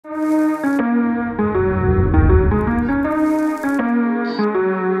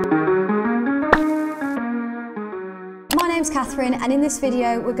Catherine, and in this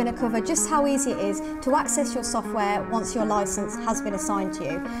video we're going to cover just how easy it is to access your software once your license has been assigned to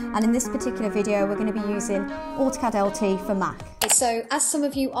you. And in this particular video we're going to be using AutoCAD LT for Mac. So as some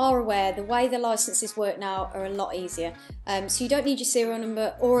of you are aware, the way the licenses work now are a lot easier. So you don't need your serial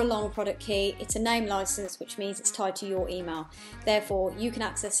number or a long product key. It's a name license, which means it's tied to your email. Therefore you can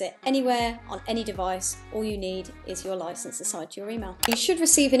access it anywhere on any device. All you need is your license assigned to your email. You should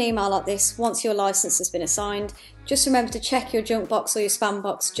receive an email like this once your license has been assigned. Just remember to check your junk box or your spam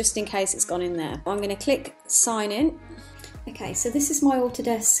box just in case it's gone in there. I'm going to click sign in. Okay, so this is my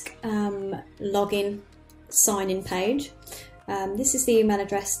Autodesk login sign in page. This is the email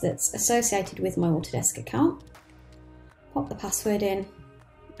address that's associated with my Autodesk account. Pop the password in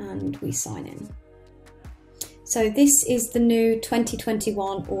and we sign in. So this is the new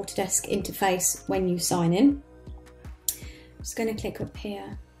 2021 Autodesk interface when you sign in. I'm just going to click up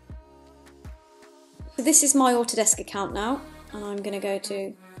here. So this is my Autodesk account now, and I'm going to go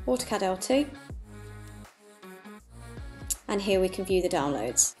to AutoCAD LT. And here we can view the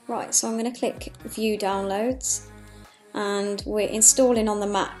downloads. Right, so I'm going to click View Downloads. And we're installing on the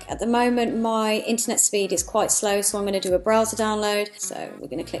Mac. At the moment my internet speed is quite slow, so I'm going to do a browser download. So we're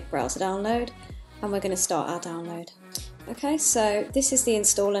going to click browser download and we're going to start our download. Okay, so this is the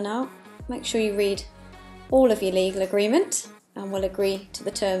installer now. Make sure you read all of your legal agreement and we'll agree to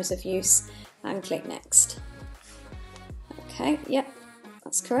the terms of use and click next. Okay, yep,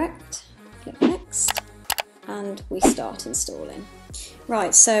 that's correct. Click next and we start installing.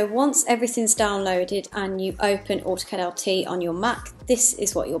 Right, so once everything's downloaded and you open AutoCAD LT on your Mac, this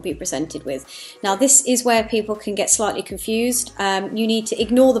is what you'll be presented with. Now this is where people can get slightly confused. You need to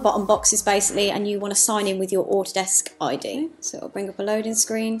ignore the bottom boxes basically, and you want to sign in with your Autodesk ID. So it'll bring up a loading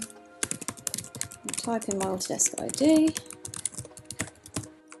screen. I'll type in my Autodesk ID.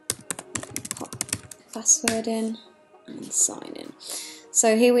 Pop password in and sign in.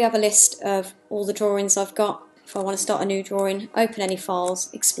 So here we have a list of all the drawings I've got. If I want to start a new drawing, open any files,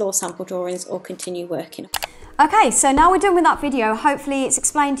 explore sample drawings or continue working. Okay, so now we're done with that video. Hopefully it's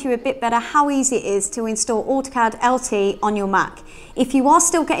explained to you a bit better how easy it is to install AutoCAD LT on your Mac. If you are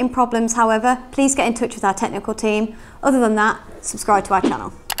still getting problems, however, please get in touch with our technical team. Other than that, subscribe to our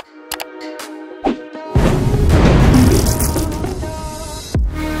channel.